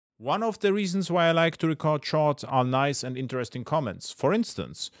One of the reasons why I like to record shorts are nice and interesting comments. For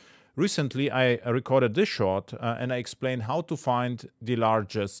instance, recently I recorded this short and I explained how to find the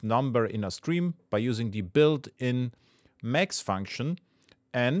largest number in a stream by using the built-in max function.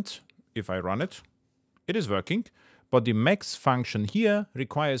 And if I run it, it is working. But the max function here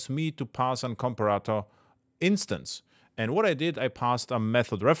requires me to pass an comparator instance. And what I did, I passed a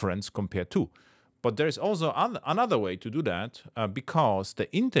method reference compare2. But there is also another way to do that because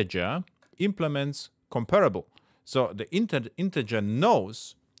the integer implements comparable. So the integer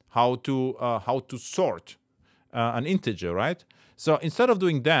knows how to sort an integer, right? So instead of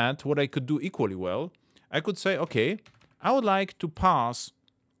doing that, what I could do equally well, I could say, okay, I would like to pass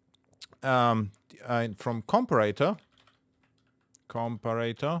from comparator,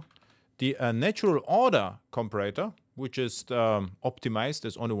 the natural order comparator, which is optimized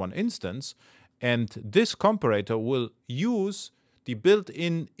as only one instance. And this comparator will use the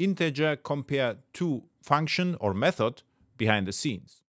built-in integer compare2 function or method behind the scenes.